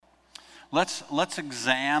Let's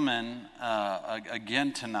examine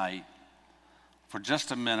again tonight. For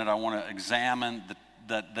just a minute, I want to examine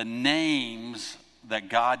the names that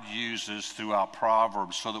God uses throughout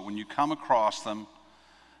Proverbs, so that when you come across them,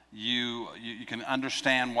 you can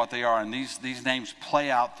understand what they are. And these names play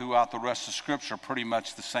out throughout the rest of Scripture pretty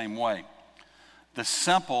much the same way. The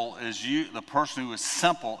person who is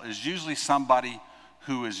simple is usually somebody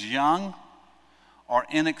who is young or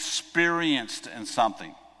inexperienced in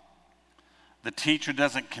something. The teacher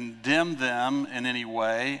doesn't condemn them in any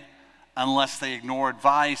way unless they ignore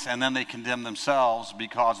advice, and then they condemn themselves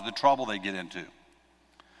because of the trouble they get into.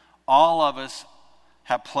 All of us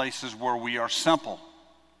have places where we are simple,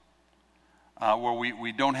 where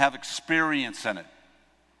we don't have experience in it.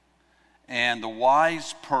 And the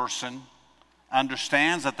wise person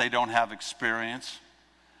understands that they don't have experience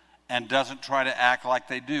and doesn't try to act like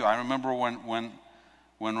they do. I remember when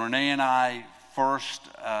Renee and I first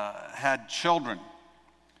had children,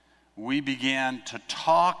 we began to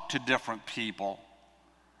talk to different people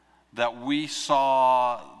that we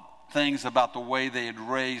saw things about the way they had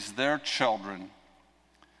raised their children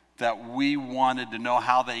that we wanted to know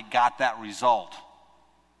how they got that result.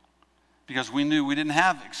 Because we knew we didn't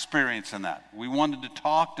have experience in that. We wanted to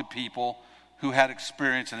talk to people who had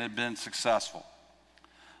experience and had been successful.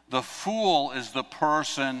 The fool is the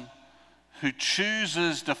person who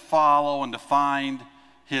chooses to follow and to find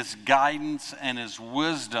his guidance and his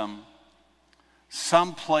wisdom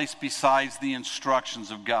someplace besides the instructions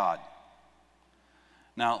of God.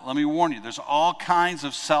 Now, let me warn you, there's all kinds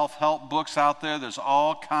of self-help books out there. There's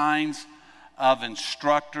all kinds of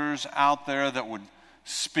instructors out there that would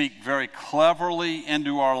speak very cleverly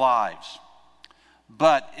into our lives.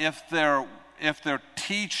 But if their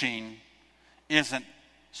teaching isn't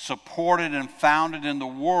supported and founded in the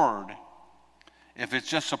Word, if it's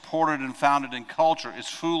just supported and founded in culture, it's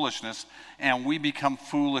foolishness, and we become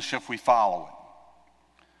foolish if we follow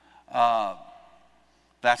it.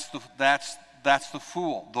 That's the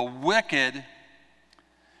fool. The wicked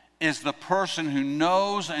is the person who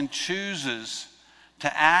knows and chooses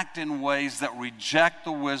to act in ways that reject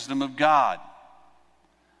the wisdom of God.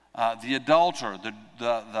 The adulterer,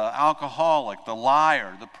 the alcoholic, the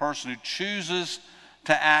liar, the person who chooses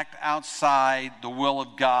to act outside the will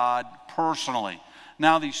of God personally.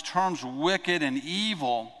 Now, these terms wicked and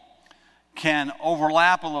evil can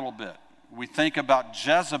overlap a little bit. We think about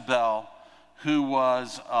Jezebel, who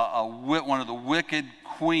was one of the wicked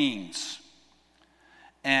queens.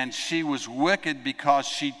 And she was wicked because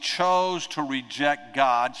she chose to reject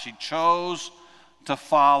God. She chose to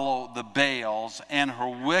follow the Baals, and her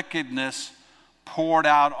wickedness poured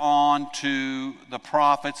out onto the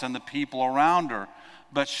prophets and the people around her.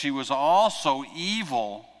 But she was also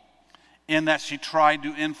evil in that she tried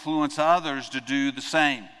to influence others to do the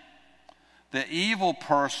same. The evil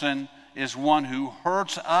person is one who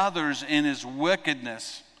hurts others in his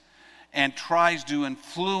wickedness and tries to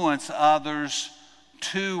influence others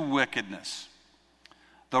to wickedness.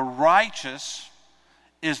 The righteous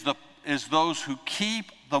is those who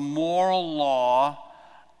keep the moral law.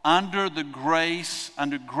 Under grace,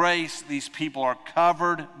 these people are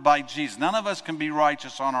covered by Jesus. None of us can be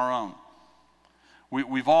righteous on our own.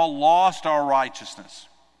 We've all lost our righteousness.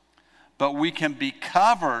 But we can be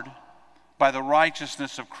covered by the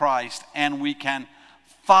righteousness of Christ, and we can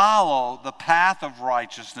follow the path of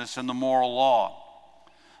righteousness in the moral law.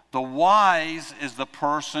 The wise is the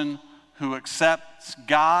person who accepts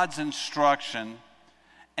God's instruction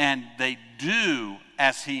and they do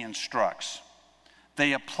as he instructs.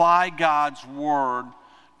 They apply God's word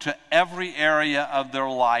to every area of their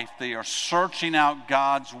life. They are searching out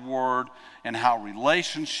God's word and how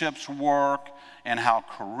relationships work and how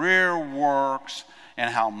career works and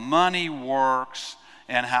how money works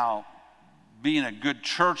and how being a good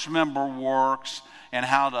church member works and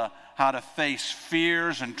how to face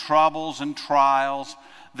fears and troubles and trials.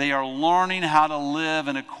 They are learning how to live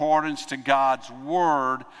in accordance to God's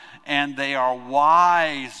word, and they are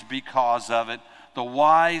wise because of it. The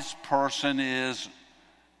wise person is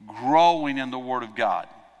growing in the Word of God.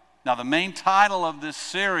 Now, the main title of this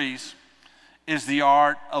series is The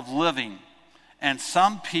Art of Living. And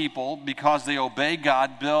some people, because they obey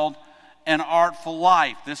God, build an artful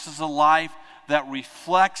life. This is a life that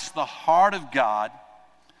reflects the heart of God.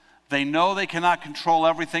 They know they cannot control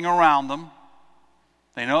everything around them.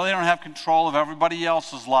 They know they don't have control of everybody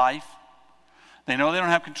else's life. They know they don't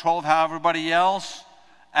have control of how everybody else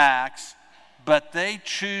acts. But they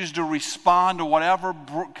choose to respond to whatever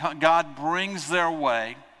God brings their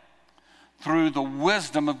way through the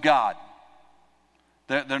wisdom of God.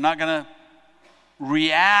 They're not going to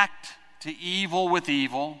react to evil with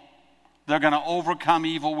evil They're going to overcome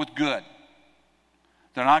evil with good.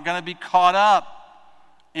 They're not going to be caught up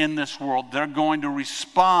in this world. They're going to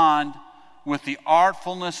respond with the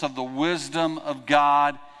artfulness of the wisdom of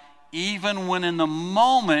God, even when in the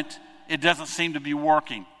moment it doesn't seem to be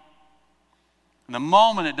working. In the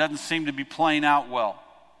moment it doesn't seem to be playing out well.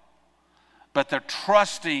 But they're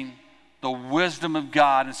trusting the wisdom of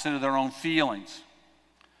God instead of their own feelings.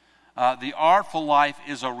 The artful life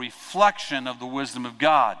is a reflection of the wisdom of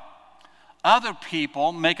God. Other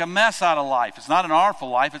people make a mess out of life. It's not an artful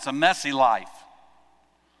life, it's a messy life.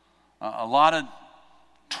 A lot of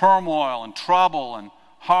turmoil and trouble and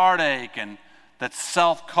heartache, and that's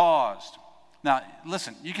self-caused. Now,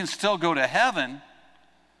 listen, you can still go to heaven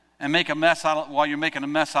and make a mess out of, while you're making a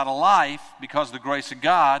mess out of life because of the grace of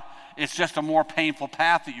God. It's just a more painful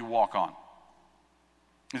path that you walk on.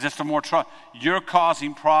 It's just a more trouble. You're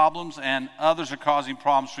causing problems, and others are causing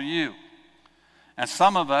problems for you. And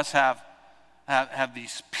some of us have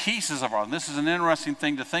these pieces of our, and this is an interesting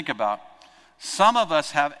thing to think about. Some of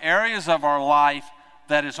us have areas of our life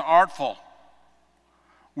that is artful.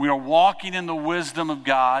 We are walking in the wisdom of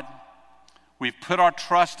God. We've put our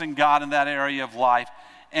trust in God in that area of life,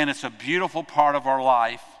 and it's a beautiful part of our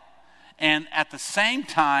life. And at the same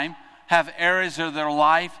time, have areas of their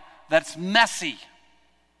life that's messy.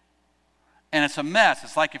 And it's a mess.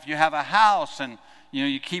 It's like if you have a house and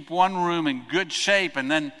you keep one room in good shape,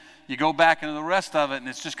 and then you go back into the rest of it and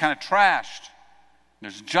it's just kind of trashed.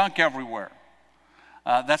 There's junk everywhere.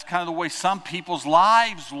 That's kind of the way some people's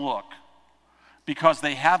lives look, because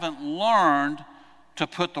they haven't learned to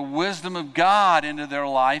put the wisdom of God into their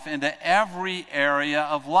life, into every area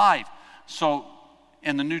of life. So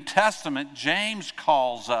in the New Testament, James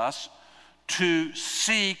calls us to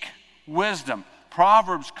seek wisdom.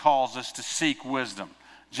 Proverbs calls us to seek wisdom.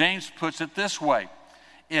 James puts it this way: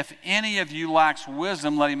 if any of you lacks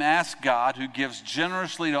wisdom, let him ask God, who gives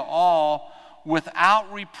generously to all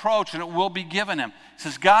without reproach, and it will be given him. He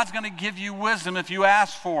says God's going to give you wisdom if you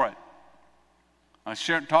ask for it. I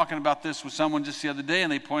was talking about this with someone just the other day,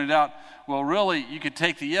 and they pointed out, well, really, you could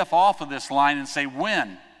take the if off of this line and say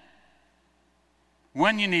when.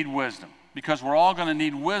 When you need wisdom, because we're all going to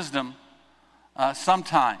need wisdom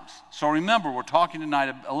sometimes. So remember, we're talking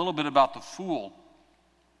tonight a little bit about the fool.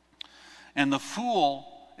 And the fool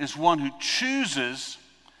is one who chooses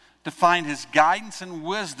to find his guidance and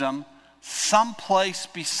wisdom someplace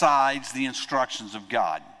besides the instructions of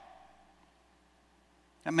God.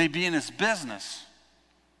 That may be in his business.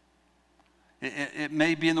 It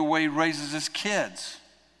may be in the way he raises his kids.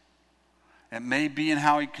 It may be in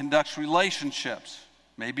how he conducts relationships.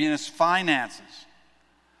 It may be in his finances.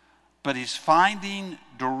 But he's finding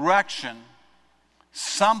direction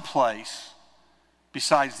someplace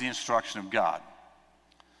besides the instruction of God.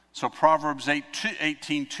 So Proverbs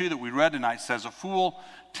 18:2 that we read tonight says, a fool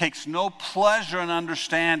takes no pleasure in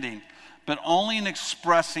understanding, but only in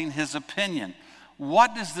expressing his opinion.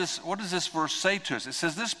 What does this verse say to us? It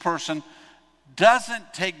says this person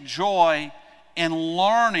doesn't take joy in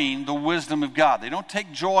learning the wisdom of God. They don't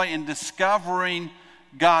take joy in discovering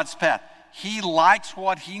God's path. He likes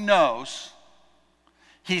what he knows.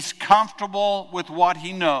 He's comfortable with what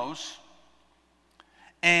he knows.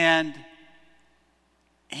 And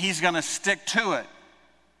he's going to stick to it.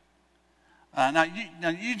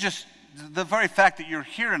 The very fact that you're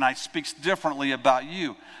here tonight speaks differently about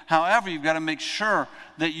you. However, you've got to make sure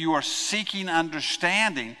that you are seeking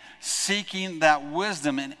understanding, seeking that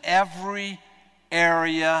wisdom in every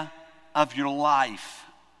area of your life.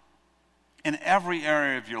 In every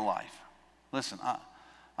area of your life. Listen,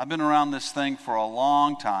 I've been around this thing for a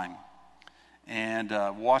long time and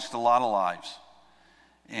watched a lot of lives.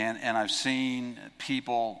 And I've seen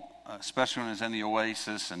people, especially when I was in the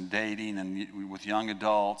Oasis and dating and with young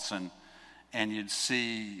adults, and you'd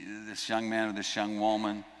see this young man or this young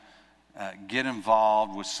woman get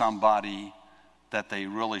involved with somebody that they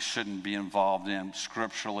really shouldn't be involved in.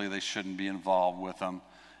 Scripturally, they shouldn't be involved with them.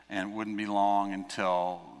 And it wouldn't be long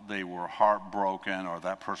until they were heartbroken or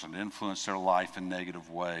that person influenced their life in negative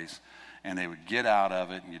ways. And they would get out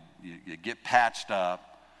of it, and you get patched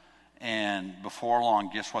up. And before long,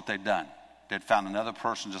 guess what they'd done? They'd found another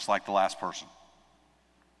person just like the last person.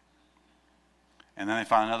 And then they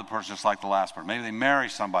found another person just like the last person. Maybe they marry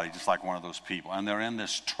somebody just like one of those people. And they're in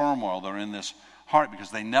this turmoil. They're in this heart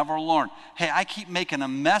because they never learned. Hey, I keep making a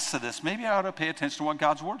mess of this. Maybe I ought to pay attention to what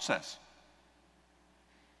God's Word says.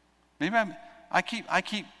 Maybe I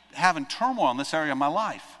keep having turmoil in this area of my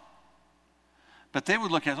life. But they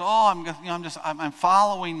would look at, I'm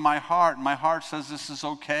following my heart, and my heart says this is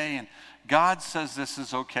okay, and God says this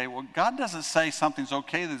is okay. Well, God doesn't say something's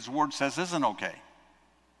okay that His Word says isn't okay.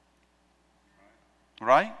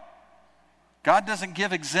 right? God doesn't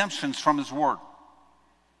give exemptions from His Word.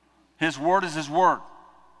 His Word is His Word.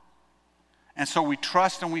 And so we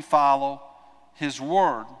trust and we follow His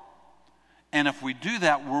Word. And if we do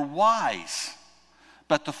that, we're wise.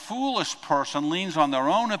 But the foolish person leans on their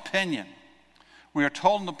own opinion. We are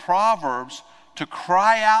told in the Proverbs to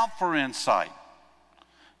cry out for insight,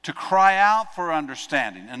 to cry out for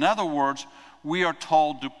understanding. In other words, we are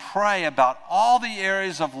told to pray about all the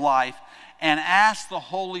areas of life and ask the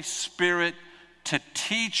Holy Spirit to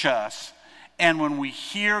teach us, and when we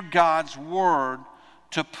hear God's Word,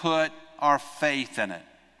 to put our faith in it.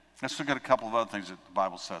 Let's look at a couple of other things that the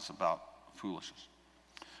Bible says about foolishness.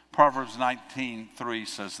 Proverbs 19:3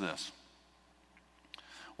 says this: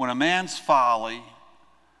 When a man's folly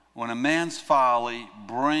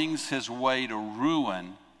brings his way to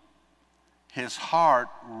ruin, his heart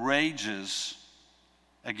rages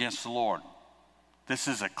against the Lord. This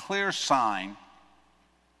is a clear sign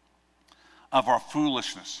of our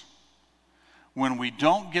foolishness. When we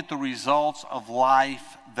don't get the results of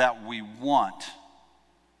life that we want,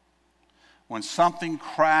 when something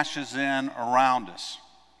crashes in around us,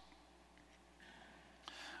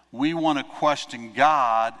 we want to question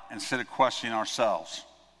God instead of questioning ourselves.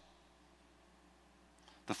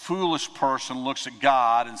 The foolish person looks at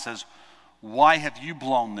God and says, "Why have you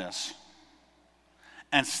blown this?"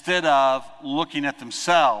 Instead of looking at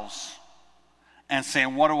themselves and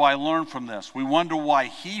saying, "What do I learn from this?" We wonder why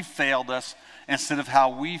He failed us instead of how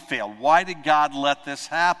we failed. Why did God let this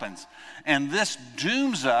happen? And this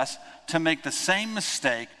dooms us to make the same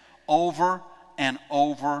mistake over and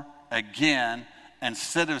over again,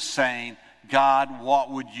 instead of saying, "God, what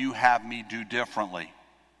would you have me do differently?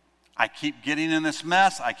 I keep getting in this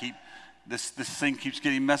mess. This thing keeps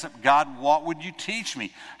getting messed up. God, what would you teach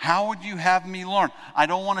me? How would you have me learn? I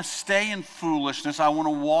don't want to stay in foolishness. I want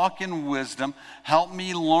to walk in wisdom. Help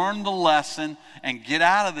me learn the lesson and get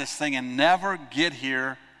out of this thing and never get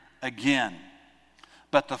here again."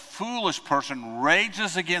 But the foolish person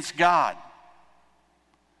rages against God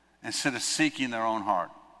instead of seeking their own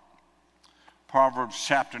heart. Proverbs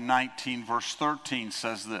chapter 19, verse 13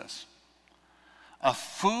 says this: "A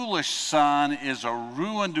foolish son is a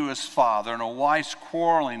ruin to his father, and a wise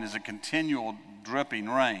quarreling is a continual dripping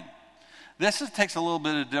rain." This takes a little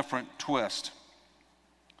bit of a different twist.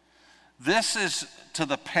 This is to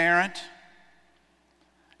the parent.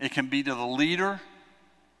 It can be to the leader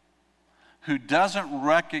who doesn't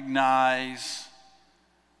recognize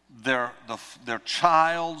their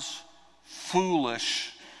child's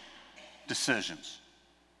foolish decisions.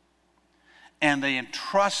 And they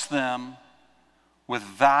entrust them with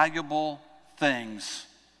valuable things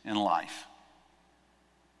in life.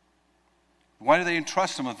 Why do they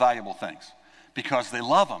entrust them with valuable things? Because they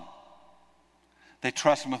love them. They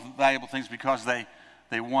trust them with valuable things because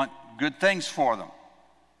they want good things for them.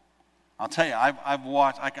 I'll tell you, I've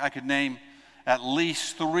watched, I could name at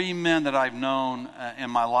least 3 men that I've known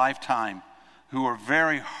in my lifetime who are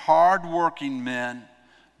very hardworking men,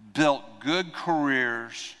 built good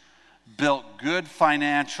careers, built good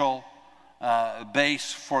financial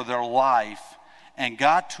base for their life, and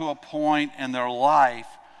got to a point in their life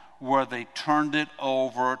where they turned it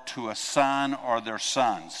over to a son or their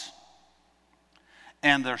sons.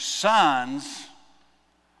 And their sons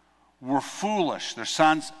were foolish. Their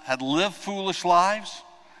sons had lived foolish lives.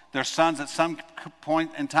 Their sons at some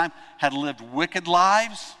point in time had lived wicked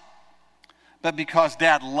lives. But because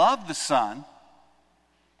dad loved the son,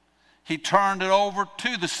 he turned it over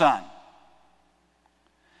to the son.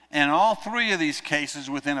 And in all 3 of these cases,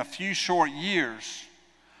 within a few short years,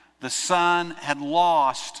 the son had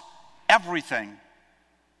lost everything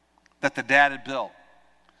that the dad had built.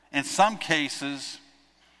 In some cases,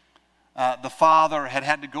 the father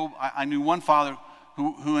had to go. I knew one father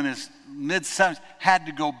who in his mid-70s had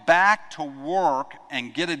to go back to work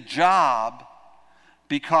and get a job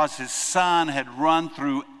because his son had run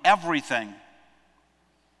through everything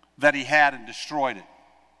that he had and destroyed it.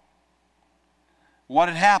 What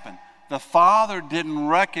had happened? The father didn't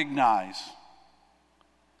recognize.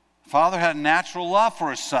 The father had a natural love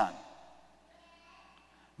for his son.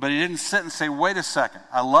 But he didn't sit and say, "Wait a second,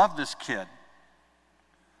 I love this kid,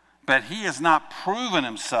 but he has not proven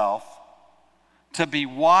himself to be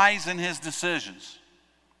wise in his decisions.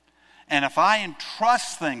 And if I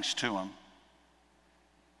entrust things to him,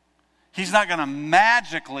 he's not going to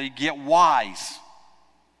magically get wise."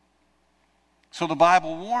 So the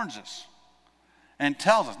Bible warns us and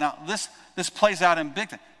tells us. Now, this plays out in big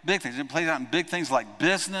things. It plays out in big things like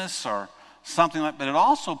business or something like that, but it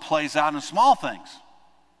also plays out in small things.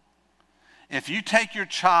 If you take your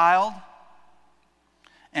child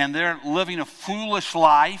and they're living a foolish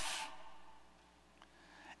life,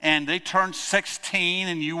 and they turn 16,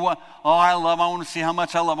 and you want, oh, I love them, I want to see how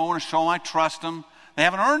much I love them, I want to show them I trust them. They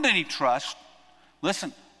haven't earned any trust.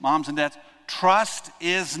 Listen, moms and dads, trust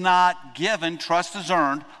is not given, trust is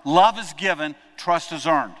earned. Love is given, trust is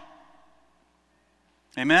earned.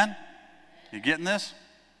 Amen? You getting this?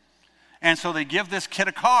 And so they give this kid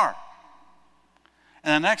a car.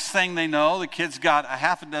 And the next thing they know, the kid's got a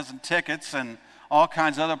half a dozen tickets and all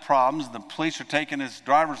kinds of other problems. The police are taking his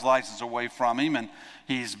driver's license away from him, and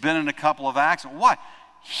he's been in a couple of accidents. Why?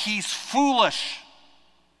 He's foolish.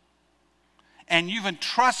 And you've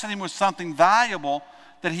entrusted him with something valuable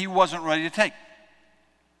that he wasn't ready to take.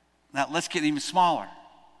 Now, let's get even smaller.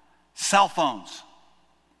 Cell phones.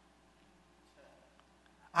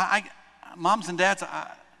 Moms and dads,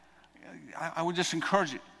 I would just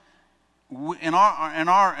encourage you. In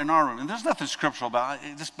our room, and there's nothing scriptural about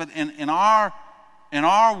it, but in our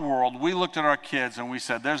world, we looked at our kids and we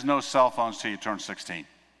said, there's no cell phones till you turn 16.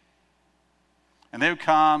 And they would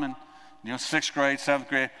come and, 6th grade, 7th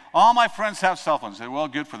grade, all my friends have cell phones. I said, well,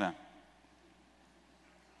 good for them.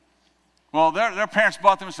 Well, their parents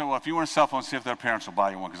bought them and said, well, if you want a cell phone, see if their parents will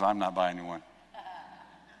buy you one, because I'm not buying you one.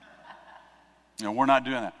 We're not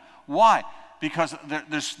doing that. Why? Because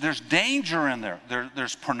there's danger in there.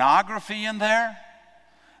 There's pornography in there.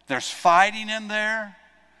 There's fighting in there.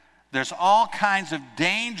 There's all kinds of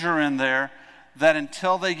danger in there that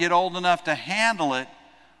until they get old enough to handle it,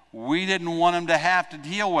 we didn't want them to have to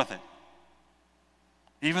deal with it.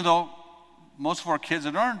 Even though most of our kids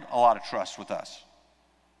had earned a lot of trust with us.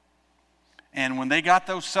 And when they got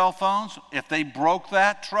those cell phones, if they broke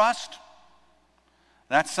that trust,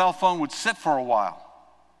 that cell phone would sit for a while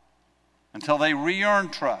until they re-earn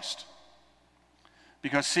trust.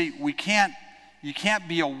 Because see, you can't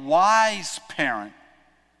be a wise parent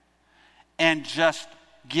and just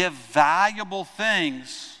give valuable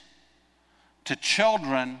things to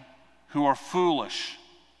children who are foolish.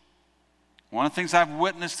 One of the things I've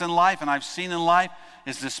witnessed in life and I've seen in life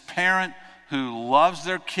is this parent who loves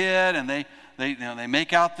their kid, and they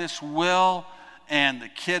make out this will, and the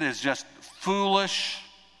kid is just foolish.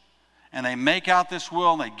 And they make out this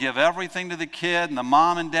will, and they give everything to the kid, and the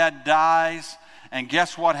mom and dad dies, and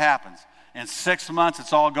guess what happens? In 6 months,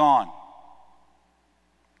 it's all gone.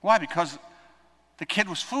 Why? Because the kid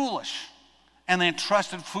was foolish, and they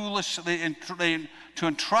entrusted to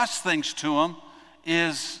entrust things to him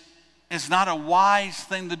is not a wise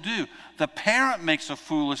thing to do. The parent makes a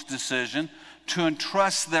foolish decision to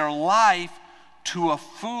entrust their life to a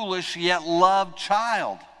foolish yet loved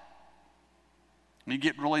child. You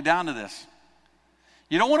get really down to this.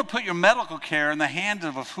 You don't want to put your medical care in the hands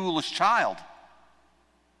of a foolish child.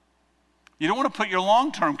 You don't want to put your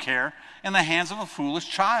long-term care in the hands of a foolish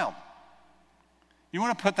child. You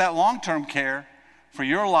want to put that long-term care for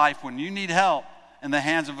your life when you need help in the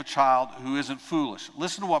hands of a child who isn't foolish.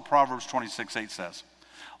 Listen to what Proverbs 26:8 says.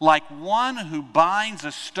 Like one who binds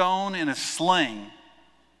a stone in a sling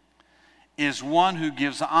is one who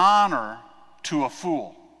gives honor to a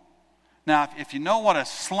fool. Now, if you know what a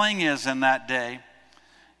sling is in that day,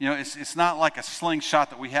 it's not like a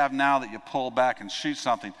slingshot that we have now that you pull back and shoot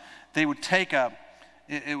something. They would take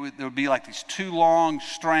there would be like these two long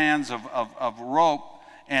strands of rope,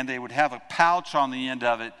 and they would have a pouch on the end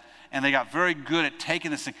of it, and they got very good at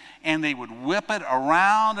taking this thing, and they would whip it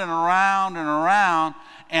around and around and around,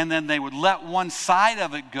 and then they would let one side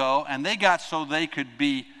of it go, and they got so they could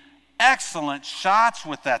be excellent shots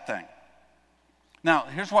with that thing. Now,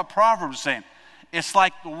 here's what Proverbs is saying. It's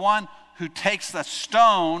like the one who takes the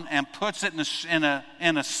stone and puts it in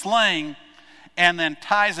a sling and then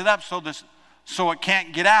ties it up so it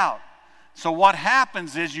can't get out. So what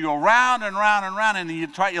happens is you go round and round and round, and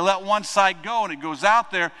you let one side go, and it goes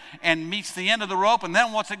out there and meets the end of the rope, and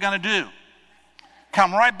then what's it going to do?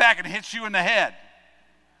 Come right back and hit you in the head.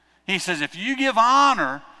 He says, if you give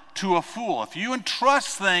honor to a fool, if you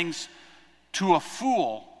entrust things to a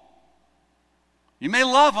fool, you may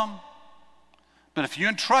love them, but if you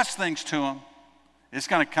entrust things to them, it's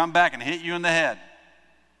going to come back and hit you in the head.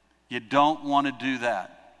 You don't want to do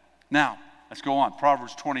that. Now, let's go on.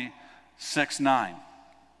 Proverbs 26:9.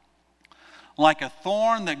 Like a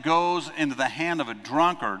thorn that goes into the hand of a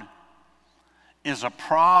drunkard is a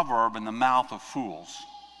proverb in the mouth of fools.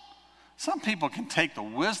 Some people can take the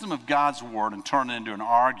wisdom of God's word and turn it into an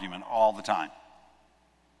argument all the time.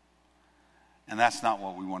 And that's not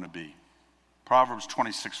what we want to be. Proverbs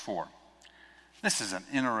 26:4. This is an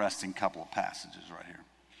interesting couple of passages right here.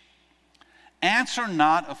 Answer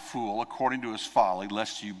not a fool according to his folly,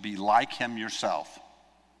 lest you be like him yourself.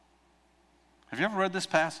 Have you ever read this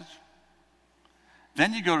passage?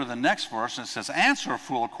 Then you go to the next verse and it says, answer a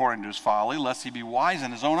fool according to his folly, lest he be wise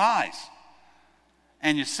in his own eyes.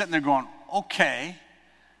 And you're sitting there going, okay,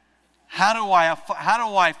 how do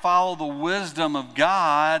I follow the wisdom of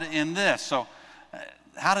God in this? So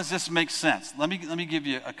how does this make sense? Let me give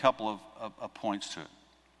you a couple of points to it.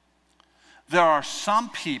 There are some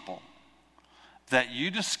people that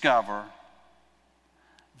you discover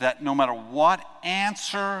that no matter what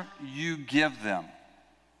answer you give them,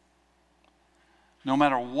 no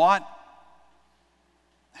matter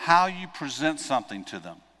how you present something to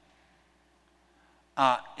them,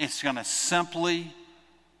 it's going to simply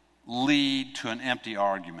lead to an empty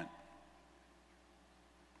argument.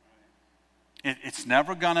 It's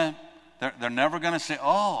never going to, they're never going to say,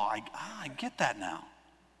 oh, I get that now.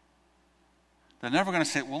 They're never going to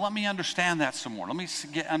say, well, let me understand that some more. Let me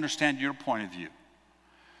understand your point of view.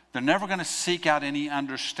 They're never going to seek out any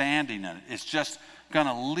understanding in it. It's just going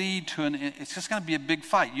to lead to it's just going to be a big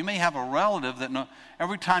fight. You may have a relative that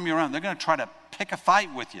every time you're around, they're going to try to pick a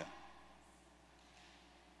fight with you.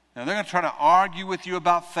 They're going to try to argue with you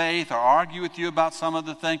about faith or argue with you about some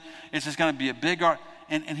other thing. It's just going to be a big argument.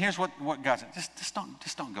 And here's what God said.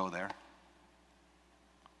 Just don't go there.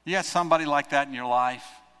 You got somebody like that in your life,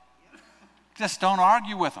 just don't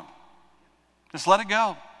argue with them. Just let it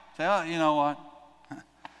go. Say, oh, you know what?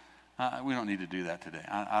 We don't need to do that today.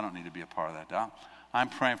 I don't need to be a part of that. I'm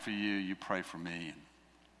praying for you. You pray for me. And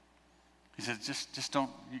he says, just don't.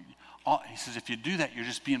 He says, if you do that, you're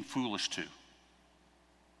just being foolish too.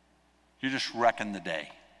 You're just wrecking the day.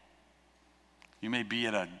 You may be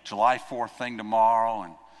at a July 4th thing tomorrow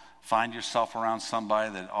and find yourself around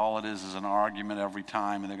somebody that all it is an argument every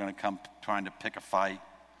time, and they're going to come trying to pick a fight.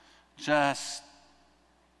 Just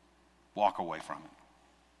walk away from it.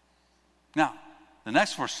 Now, the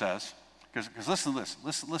next verse says, because listen to this.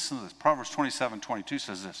 Listen to this. Proverbs 27:22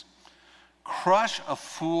 says this. Crush a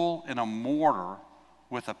fool in a mortar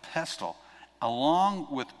with a pestle, along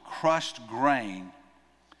with crushed grain,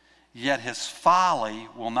 yet his folly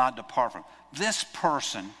will not depart from him. This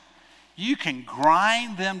person, you can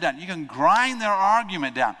grind them down. You can grind their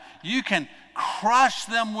argument down. You can crush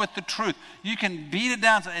them with the truth. You can beat it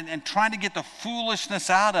down and trying to get the foolishness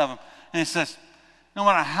out of them. And it says, no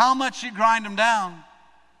matter how much you grind them down,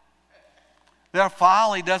 their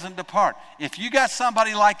folly doesn't depart. If you got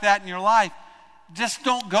somebody like that in your life, just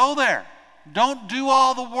don't go there. Don't do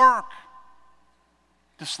all the work.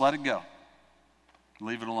 Just let it go.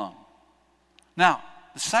 Leave it alone. Now,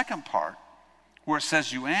 the second part, where it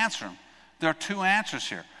says you answer them, there are two answers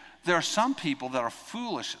here. There are some people that are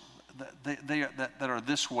foolish, that are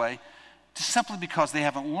this way, just simply because they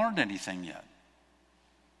haven't learned anything yet.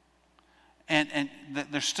 And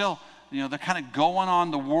they're still, they're kind of going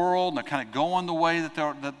on the world, and they're kind of going the way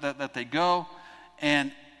that they go,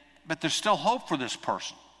 but there's still hope for this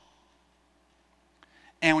person.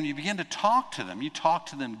 And when you begin to talk to them, you talk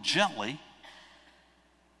to them gently,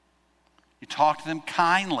 you talk to them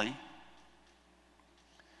kindly,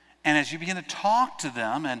 and as you begin to talk to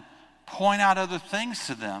them and point out other things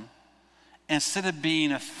to them, instead of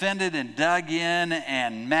being offended and dug in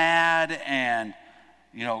and mad and,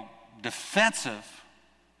 defensive,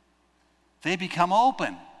 they become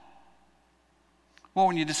open. Well,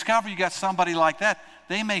 when you discover you got somebody like that,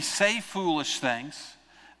 they may say foolish things.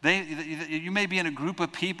 You may be in a group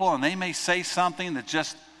of people and they may say something that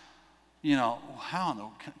just,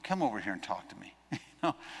 come over here and talk to me.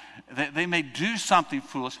 They may do something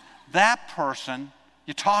foolish. That person,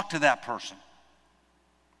 you talk to that person.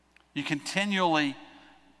 You continually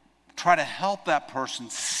try to help that person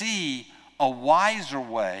see a wiser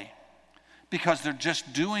way, because they're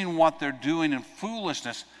just doing what they're doing in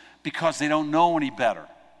foolishness because they don't know any better.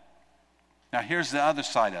 Now, here's the other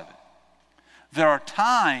side of it. There are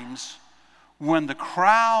times when the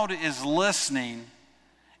crowd is listening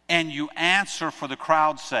and you answer for the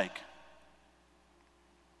crowd's sake.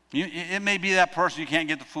 It may be that person, you can't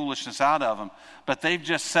get the foolishness out of them, but they've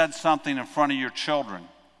just said something in front of your children.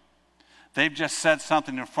 They've just said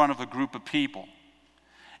something in front of a group of people.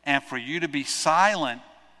 And for you to be silent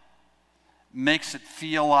makes it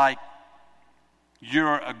feel like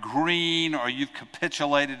you're agreeing or you've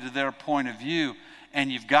capitulated to their point of view,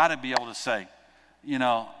 and you've got to be able to say,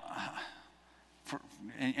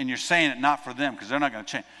 and you're saying it not for them because they're not going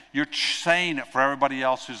to change. You're saying it for everybody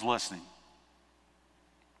else who's listening.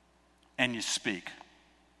 And you speak,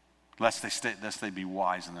 lest they be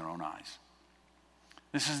wise in their own eyes.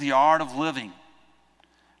 This is the art of living.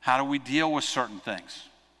 How do we deal with certain things?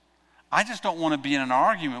 I just don't want to be in an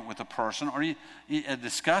argument with a person or a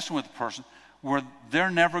discussion with a person where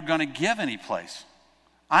they're never going to give any place.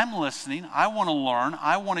 I'm listening. I want to learn.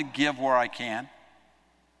 I want to give where I can.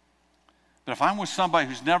 But if I'm with somebody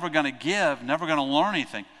who's never going to give, never going to learn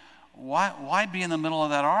anything, why be in the middle of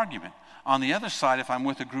that argument? On the other side, if I'm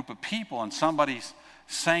with a group of people and somebody's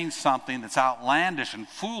saying something that's outlandish and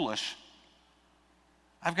foolish,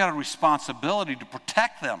 I've got a responsibility to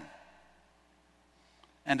protect them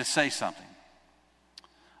and to say something.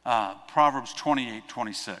 Proverbs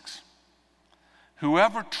 28:26.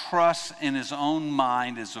 Whoever trusts in his own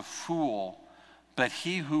mind is a fool, but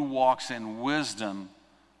he who walks in wisdom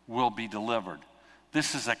will be delivered.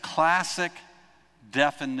 This is a classic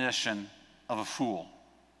definition of a fool.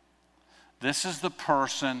 This is the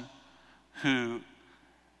person who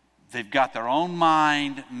they've got their own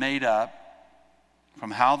mind made up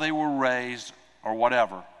from how they were raised or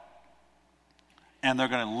whatever, and they're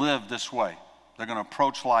going to live this way. They're going to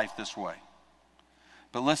approach life this way.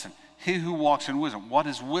 But listen, he who walks in wisdom, what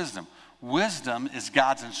is wisdom? Wisdom is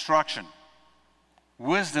God's instruction.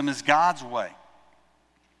 Wisdom is God's way.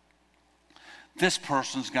 This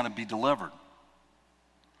person's going to be delivered.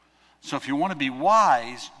 So if you want to be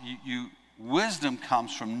wise, wisdom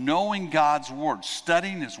comes from knowing God's word,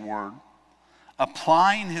 studying his word,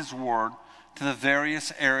 applying his word to the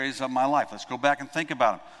various areas of my life. Let's go back and think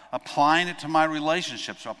about it. Applying it to my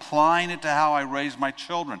relationships, applying it to how I raise my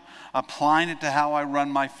children, applying it to how I run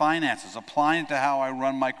my finances, applying it to how I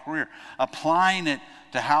run my career, applying it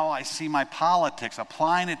to how I see my politics,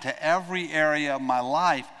 applying it to every area of my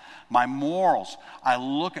life, my morals.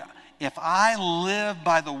 If I live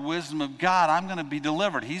by the wisdom of God, I'm going to be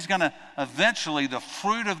delivered. He's going to, eventually, the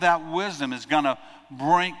fruit of that wisdom is going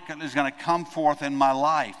to come forth in my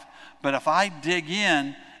life. But if I dig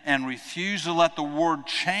in and refuse to let the word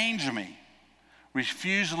change me,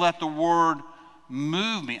 refuse to let the word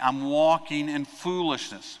move me, I'm walking in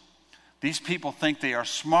foolishness. These people think they are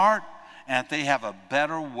smart and that they have a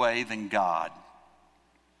better way than God.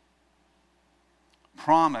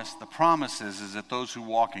 The promise is that those who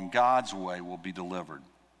walk in God's way will be delivered.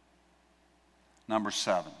 Number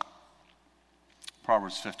 7,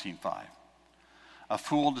 Proverbs 15:5. A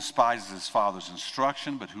fool despises his father's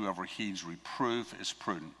instruction, but whoever heeds reproof is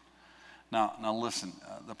prudent. Now listen,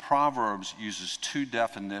 the Proverbs uses 2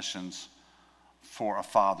 definitions for a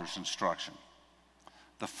father's instruction.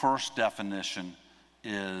 The first definition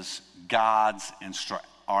is God's instruction,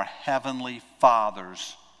 our Heavenly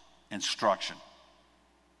Father's instruction.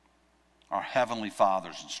 Our Heavenly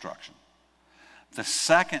Father's instruction. The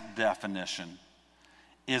second definition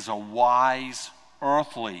is a wise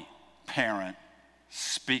earthly parent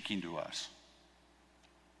speaking to us.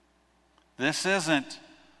 This isn't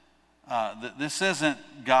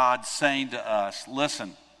God saying to us,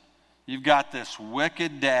 listen, you've got this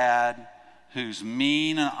wicked dad who's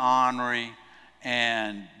mean and ornery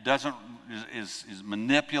and is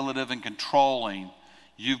manipulative and controlling.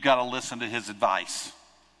 You've got to listen to his advice.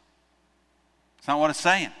 It's not what it's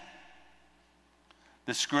saying.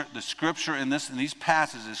 The scripture in these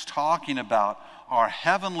passages is talking about our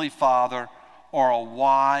Heavenly Father or a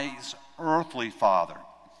wise earthly father.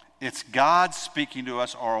 It's God speaking to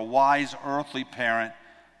us or a wise earthly parent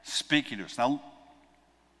speaking to us. Now,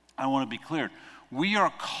 I want to be clear. We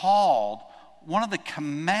are called, one of the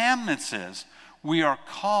commandments is, we are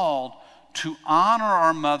called to honor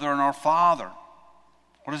our mother and our father.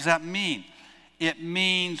 What does that mean? It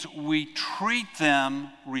means we treat them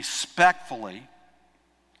respectfully.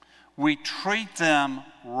 We treat them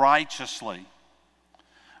righteously.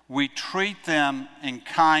 We treat them in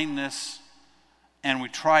kindness, and we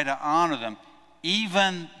try to honor them,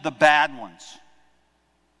 even the bad ones,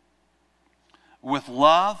 with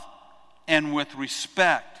love and with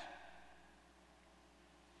respect.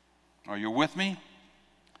 Are you with me?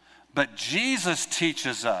 But Jesus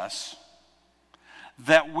teaches us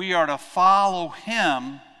that we are to follow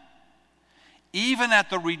him even at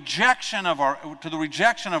the rejection of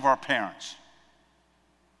our parents,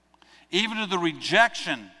 even to the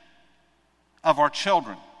rejection of our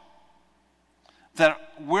children, that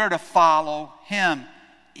we're to follow him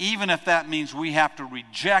even if that means we have to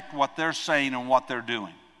reject what they're saying and what they're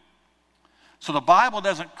doing. So the Bible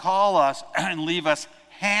doesn't call us and leave us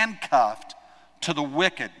handcuffed to the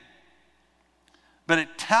wicked, but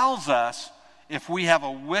it tells us if we have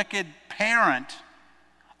a wicked parent,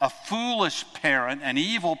 a foolish parent, an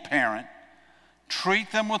evil parent,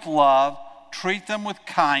 treat them with love, treat them with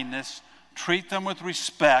kindness, treat them with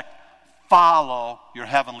respect, follow your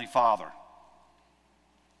Heavenly Father.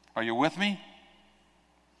 Are you with me?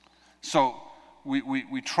 So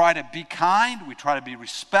we try to be kind, we try to be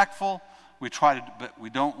respectful, but we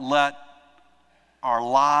don't let our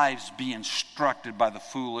lives be instructed by the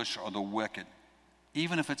foolish or the wicked,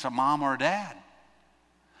 even if it's a mom or a dad.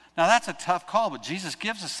 Now that's a tough call, but Jesus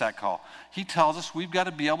gives us that call. He tells us we've got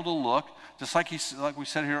to be able to look, just like we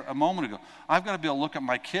said here a moment ago. I've got to be able to look at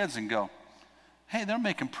my kids and go, hey, they're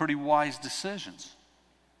making pretty wise decisions.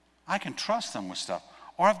 I can trust them with stuff.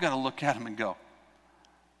 Or I've got to look at them and go,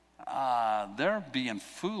 they're being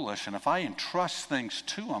foolish, and if I entrust things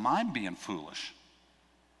to them, I'm being foolish.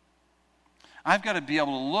 I've got to be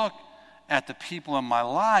able to look at the people in my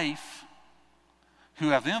life who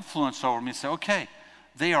have influence over me and say, okay,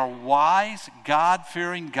 they are wise,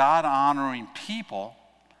 God-fearing, God-honoring people,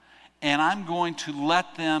 and I'm going to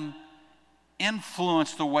let them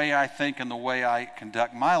influence the way I think and the way I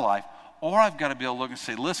conduct my life. Or I've got to be able to look and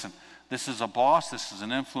say, listen, this is a boss, this is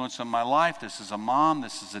an influence in my life, this is a mom,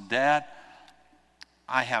 this is a dad.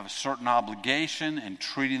 I have a certain obligation in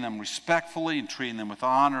treating them respectfully and treating them with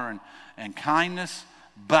honor and kindness,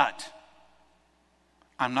 but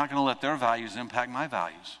I'm not going to let their values impact my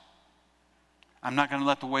values. I'm not going to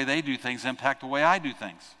let the way they do things impact the way I do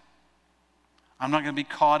things. I'm not going to be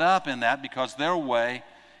caught up in that because their way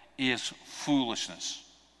is foolishness.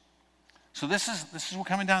 So this is we're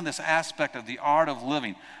coming down to this aspect of the art of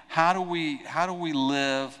living. How do we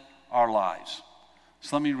live our lives?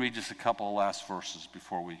 So let me read just a couple of last verses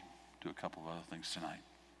before we do a couple of other things tonight.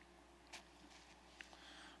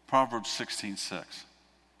 Proverbs 16:6.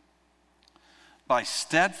 By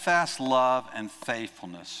steadfast love and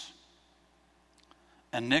faithfulness,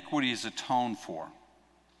 iniquity is atoned for,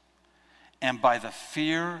 and by the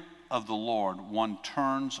fear of the Lord one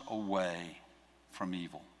turns away from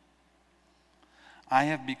evil. I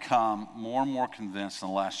have become more and more convinced in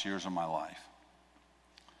the last years of my life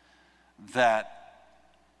that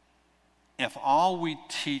if all we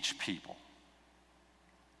teach people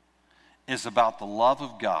is about the love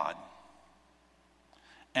of God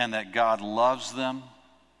and that God loves them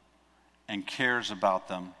and cares about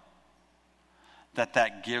them,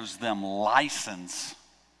 that gives them license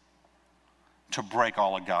to break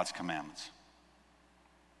all of God's commandments.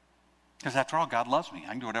 Because after all, God loves me.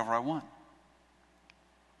 I can do whatever I want.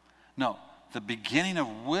 No, the beginning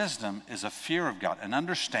of wisdom is a fear of God, an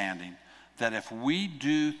understanding that if we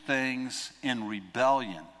do things in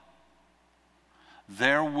rebellion,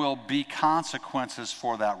 there will be consequences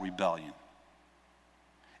for that rebellion.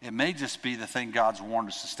 It may just be the thing God's warned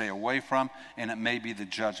us to stay away from, and it may be the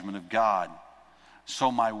judgment of God. So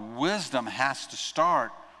my wisdom has to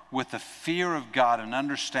start with the fear of God and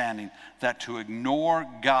understanding that to ignore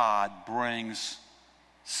God brings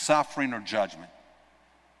suffering or judgment.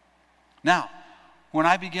 Now, when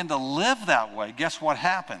I begin to live that way, guess what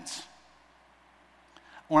happens?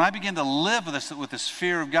 When I begin to live with this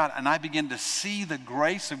fear of God and I begin to see the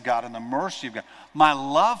grace of God and the mercy of God, my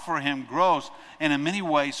love for Him grows and in many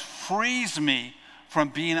ways frees me from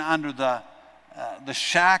being under the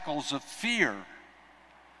shackles of fear.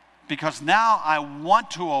 Because now I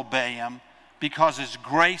want to obey Him because His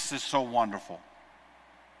grace is so wonderful.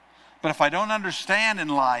 But if I don't understand in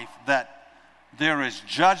life that there is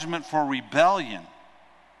judgment for rebellion,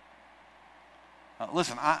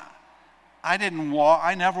 listen,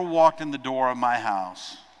 I never walked in the door of my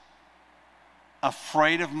house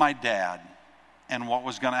afraid of my dad and what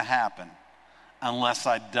was going to happen unless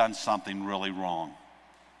I'd done something really wrong.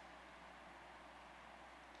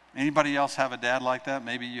 Anybody else have a dad like that?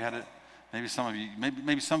 Maybe you had maybe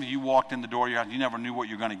some of you walked in the door of your house, you never knew what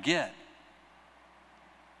you were going to get.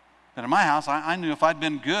 But in my house, I knew if I'd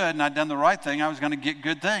been good and I'd done the right thing, I was going to get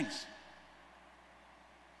good things.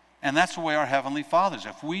 And that's the way our Heavenly Father is.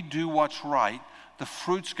 If we do what's right, the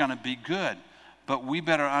fruit's going to be good. But we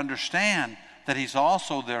better understand that He's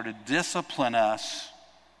also there to discipline us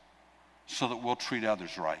so that we'll treat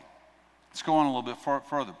others right. Let's go on a little bit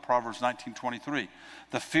further. Proverbs 19:23.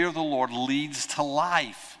 The fear of the Lord leads to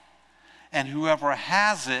life, and whoever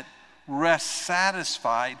has it rests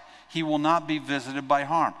satisfied. He will not be visited by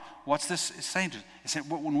harm. What's this saying to us? It's saying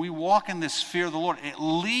when we walk in this fear of the Lord, it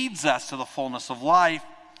leads us to the fullness of life.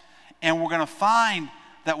 And we're going to find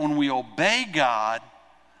that when we obey God,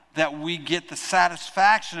 that we get the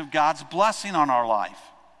satisfaction of God's blessing on our life.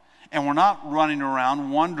 And we're not running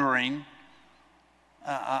around wondering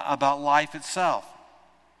about life itself.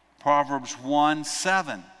 Proverbs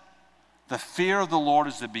 1:7. The fear of the Lord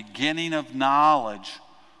is the beginning of knowledge.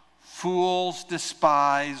 Fools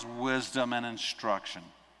despise wisdom and instruction.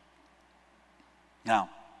 Now,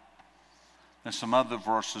 there's some other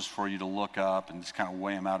verses for you to look up and just kind of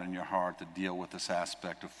weigh them out in your heart that deal with this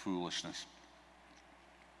aspect of foolishness.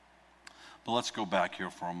 But let's go back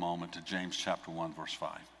here for a moment to James chapter 1, verse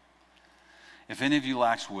 5. If any of you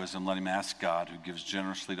lacks wisdom, let him ask God, who gives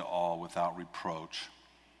generously to all without reproach,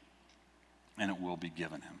 and it will be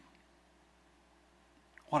given him.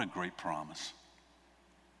 What a great promise.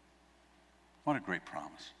 What a great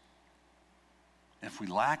promise. If we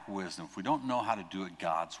lack wisdom, if we don't know how to do it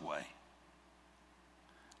God's way,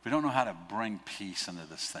 if we don't know how to bring peace into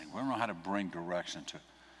this thing, we don't know how to bring direction to it,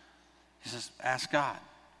 he says, ask God.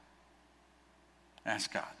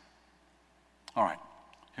 Ask God. All right,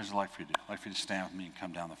 here's what I'd like for you to do. I'd like for you to stand with me and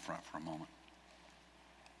come down the front for a moment.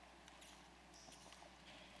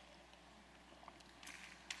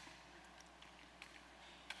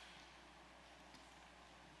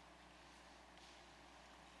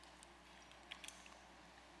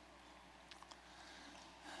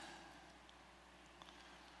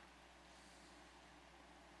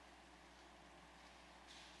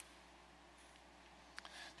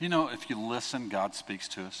 You know, if you listen, God speaks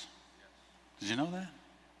to us. Did you know that?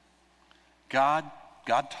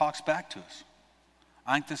 God talks back to us.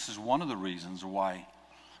 I think this is one of the reasons why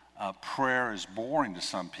prayer is boring to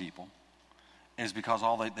some people, is because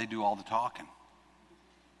they do all the talking.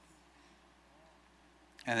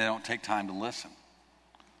 And they don't take time to listen.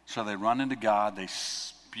 So they run into God, they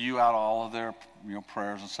spew out all of their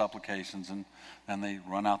prayers and supplications, and then they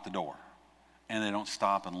run out the door. And they don't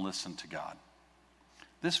stop and listen to God.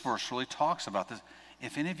 This verse really talks about this.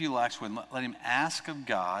 If any of you lacks wisdom, let him ask of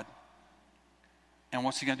God. And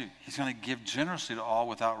what's he going to do? He's going to give generously to all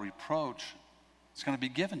without reproach. It's going to be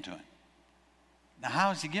given to him. Now,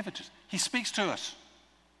 how does he give it to us? He speaks to us.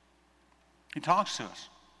 He talks to us.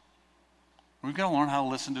 We've got to learn how to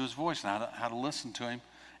listen to his voice and how to listen to him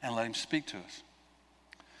and let him speak to us.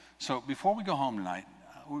 So before we go home tonight,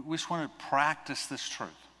 we just want to practice this truth.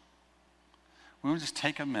 We want to just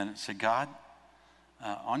take a minute and say, God,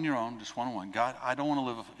 on your own, just one-on-one. God, I don't want to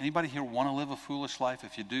live. Anybody here want to live a foolish life?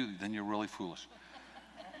 If you do, then you're really foolish.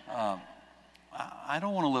 I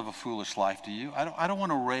don't want to live a foolish life. Do you? I don't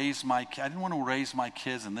want to raise my. I didn't want to raise my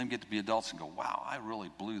kids and then get to be adults and go, wow, I really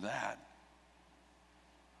blew that.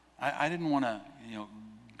 I didn't want to,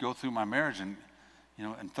 go through my marriage and,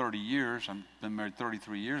 in 30 years. I've been married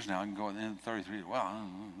 33 years now. I can go in 33. Wow,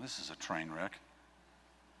 this is a train wreck.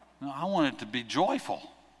 No, I want it to be joyful.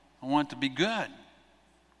 I want it to be good.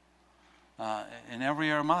 In every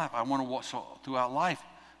area of my life, I want to walk. So throughout life,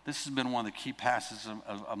 this has been one of the key passages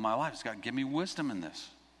of my life. It's God, give me wisdom in this.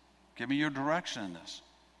 Give me your direction in this.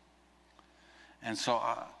 And so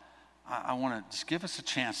I want to just give us a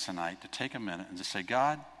chance tonight to take a minute and just say,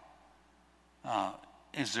 God,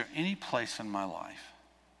 is there any place in my life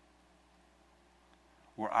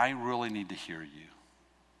where I really need to hear you?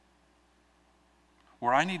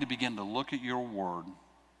 Where I need to begin to look at your word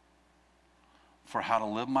for how to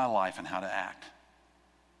live my life and how to act.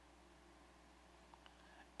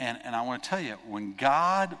 And I want to tell you, when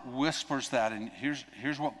God whispers that, and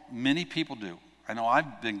here's what many people do. I know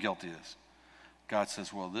I've been guilty of this. God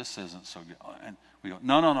says, well, this isn't so good. And we go,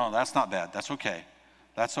 no, that's not bad. That's okay.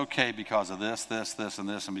 That's okay because of this, and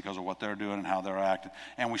this, and because of what they're doing and how they're acting.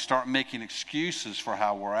 And we start making excuses for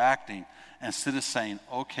how we're acting instead of saying,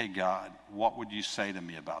 okay, God, what would you say to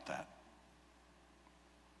me about that?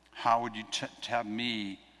 How would you have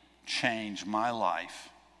me change my life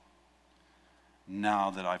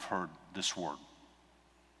now that I've heard this word?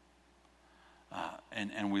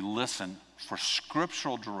 And we listen for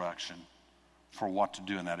scriptural direction for what to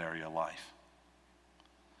do in that area of life.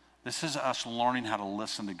 This is us learning how to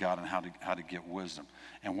listen to God and how to get wisdom.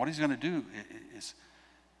 And what he's going to do is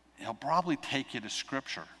he'll probably take you to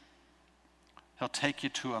Scripture. He'll take you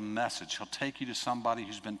to a message. He'll take you to somebody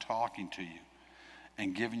who's been talking to you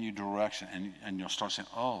and giving you direction, and you'll start saying,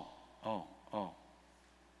 oh.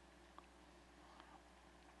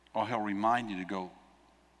 Or he'll remind you to go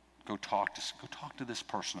talk to this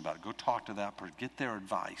person about it. Go talk to that person. Get their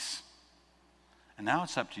advice. And now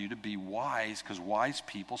it's up to you to be wise, because wise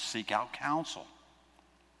people seek out counsel.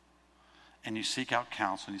 And you seek out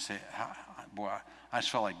counsel and you say, boy, I just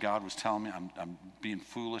felt like God was telling me I'm being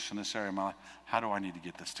foolish in this area of my life. How do I need to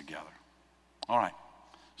get this together? All right.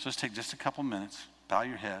 So let's take just a couple minutes. Bow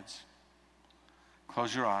your heads,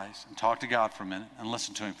 close your eyes, and talk to God for a minute, and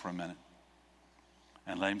listen to him for a minute,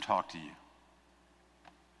 and let him talk to you.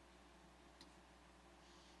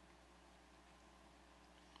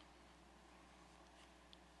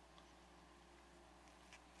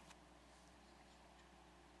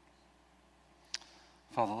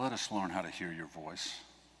 Father, let us learn how to hear your voice.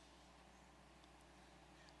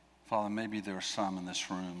 Father, maybe there are some in this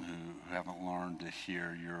room who haven't learned to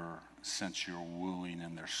sense your wooing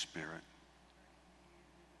in their spirit.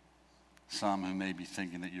 Some who may be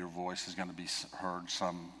thinking that your voice is going to be heard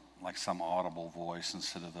like some audible voice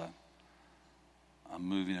instead of a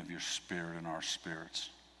moving of your spirit in our spirits.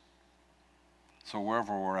 So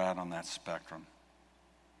wherever we're at on that spectrum,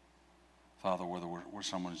 Father, whether we're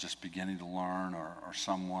someone who's just beginning to learn or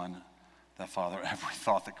someone that, Father, every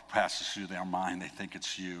thought that passes through their mind, they think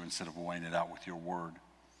it's you instead of weighing it out with your word.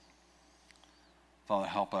 Father,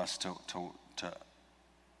 help us to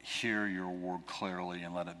hear your word clearly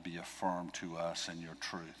and let it be affirmed to us in your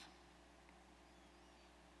truth.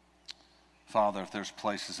 Father, if there's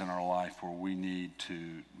places in our life where we need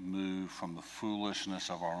to move from the foolishness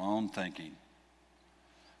of our own thinking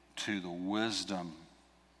to the wisdom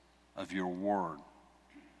of your word,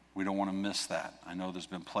 we don't want to miss that. I know there's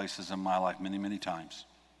been places in my life many, many times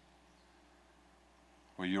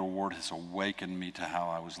where your word has awakened me to how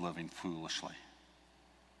I was living foolishly.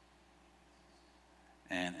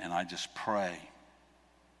 And I just pray,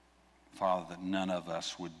 Father, that none of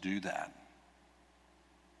us would do that.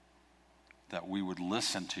 That we would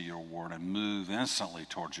listen to your word and move instantly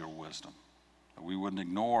towards your wisdom. That we wouldn't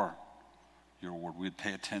ignore your word. We'd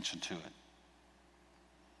pay attention to it.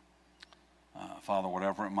 Father,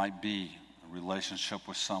 whatever it might be, a relationship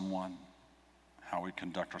with someone, how we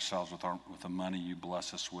conduct ourselves with the money you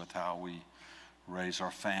bless us with, how we raise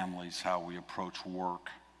our families, how we approach work.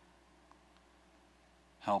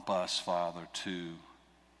 Help us, Father, to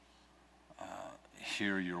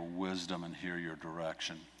hear your wisdom and hear your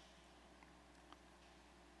direction.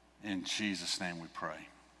 In Jesus' name we pray.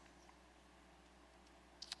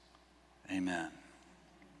 Amen.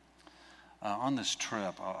 On this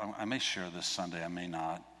trip, I may share this Sunday, I may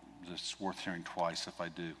not. It's worth hearing twice if I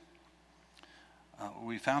do.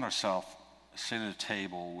 We found ourselves sitting at a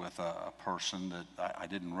table with a person that I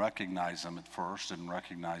didn't recognize them at first,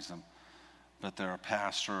 but they're a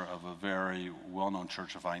pastor of a very well-known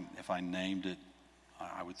church. If I named it,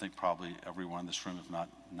 I would think probably everyone in this room, if not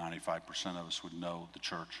 95% of us, would know the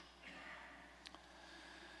church.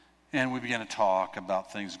 And we began to talk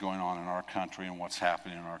about things going on in our country and what's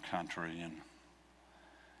happening in our country.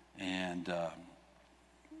 And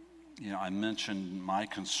I mentioned my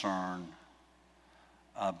concern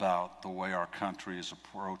about the way our country is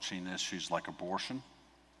approaching issues like abortion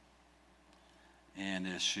and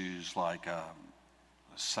issues like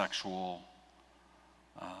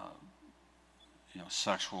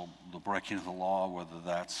the breaking of the law, whether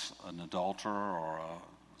that's an adulterer or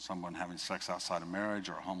someone having sex outside of marriage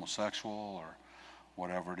or a homosexual or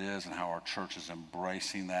whatever it is, and how our church is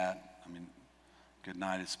embracing that. I mean, good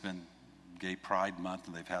night, it's been Gay Pride Month,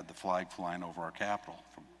 and they've had the flag flying over our Capitol,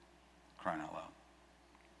 for crying out loud.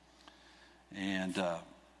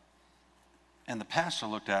 And the pastor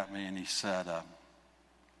looked at me and he said,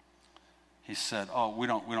 "Oh, we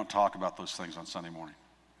don't talk about those things on Sunday morning."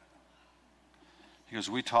 He goes,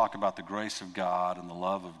 "We talk about the grace of God and the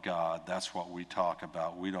love of God. That's what we talk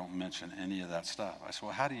about. We don't mention any of that stuff." I said,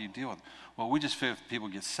 "Well, how do you deal with it?" "Well, we just feel if people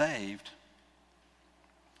get saved,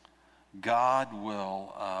 God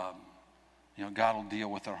will deal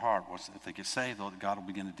with their heart. If they get saved, God will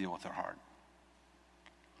begin to deal with their heart."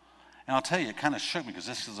 And I'll tell you, it kind of shook me because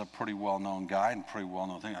this is a pretty well-known guy and pretty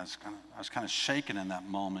well-known thing. I was kind of shaken in that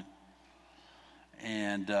moment.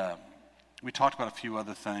 And we talked about a few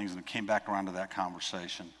other things and it came back around to that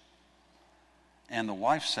conversation. And the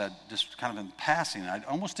wife said, just kind of in passing, I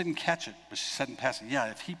almost didn't catch it, but she said in passing, "Yeah,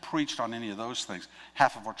 if he preached on any of those things,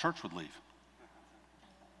 half of our church would leave."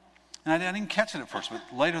 And I didn't catch it at first, but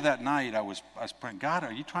later that night I was praying, "God,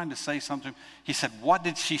 are you trying to say something?" He said, "What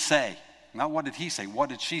did she say?" Not what did he say, what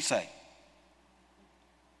did she say?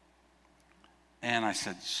 And I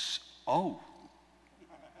said, "Oh."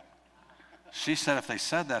 She said if they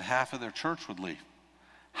said that, half of their church would leave.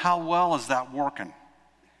 How well is that working?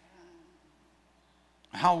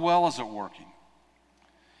 How well is it working?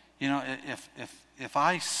 If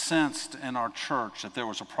I sensed in our church that there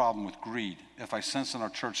was a problem with greed, if I sensed in our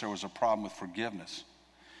church there was a problem with forgiveness,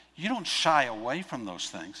 you don't shy away from those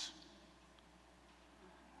things.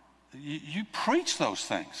 You preach those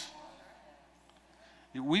things.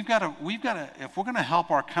 We've got to, if we're going to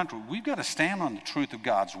help our country, we've got to stand on the truth of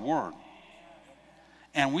God's word.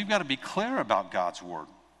 And we've got to be clear about God's word.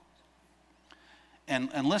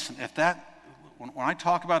 And listen, when I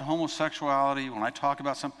talk about homosexuality, when I talk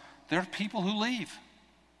about there are people who leave.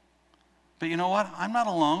 But you know what? I'm not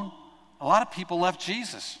alone. A lot of people left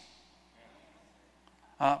Jesus.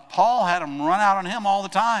 Paul had them run out on him all the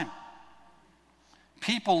time.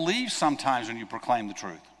 People leave sometimes when you proclaim the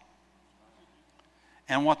truth.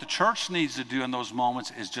 And what the church needs to do in those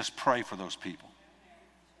moments is just pray for those people.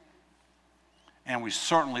 And we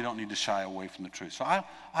certainly don't need to shy away from the truth. So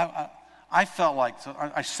I felt like,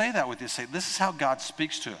 I say that with you, say, this is how God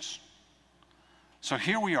speaks to us. So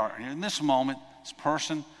here we are. In this moment, this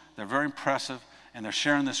person, they're very impressive, and they're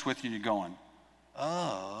sharing this with you, and you're going,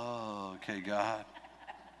 "Oh, okay, God."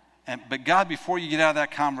 But God, before you get out of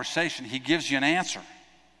that conversation, he gives you an answer.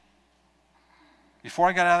 Before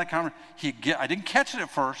I got out of that conversation, I didn't catch it at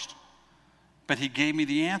first, but he gave me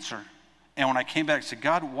the answer. And when I came back, I said,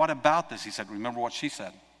 God, what about this? He said, remember what she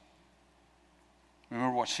said.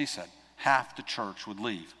 Remember what she said. Half the church would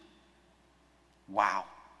leave. Wow.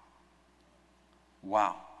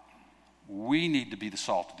 Wow. We need to be the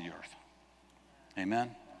salt of the earth.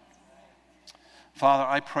 Amen. Father,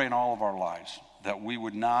 I pray in all of our lives that we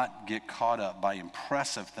would not get caught up by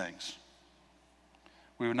impressive things.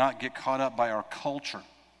 We would not get caught up by our culture.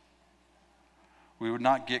 We would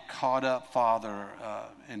not get caught up, Father,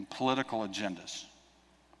 in political agendas.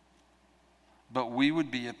 But we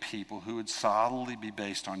would be a people who would solidly be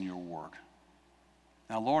based on your word.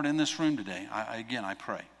 Now, Lord, in this room today, I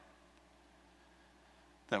pray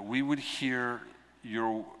that we would hear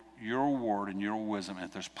your word and your wisdom. And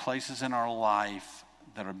if there's places in our life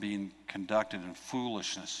that are being conducted in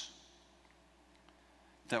foolishness,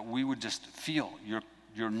 that we would just feel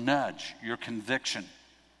your nudge, your conviction,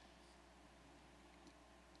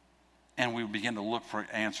 and we would begin to look for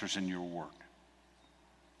answers in your word.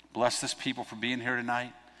 Bless this people for being here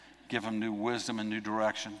tonight. Give them new wisdom and new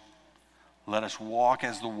direction. Let us walk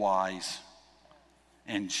as the wise.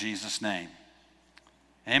 In Jesus' name.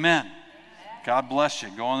 Amen. God bless you.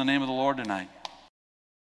 Go in the name of the Lord tonight.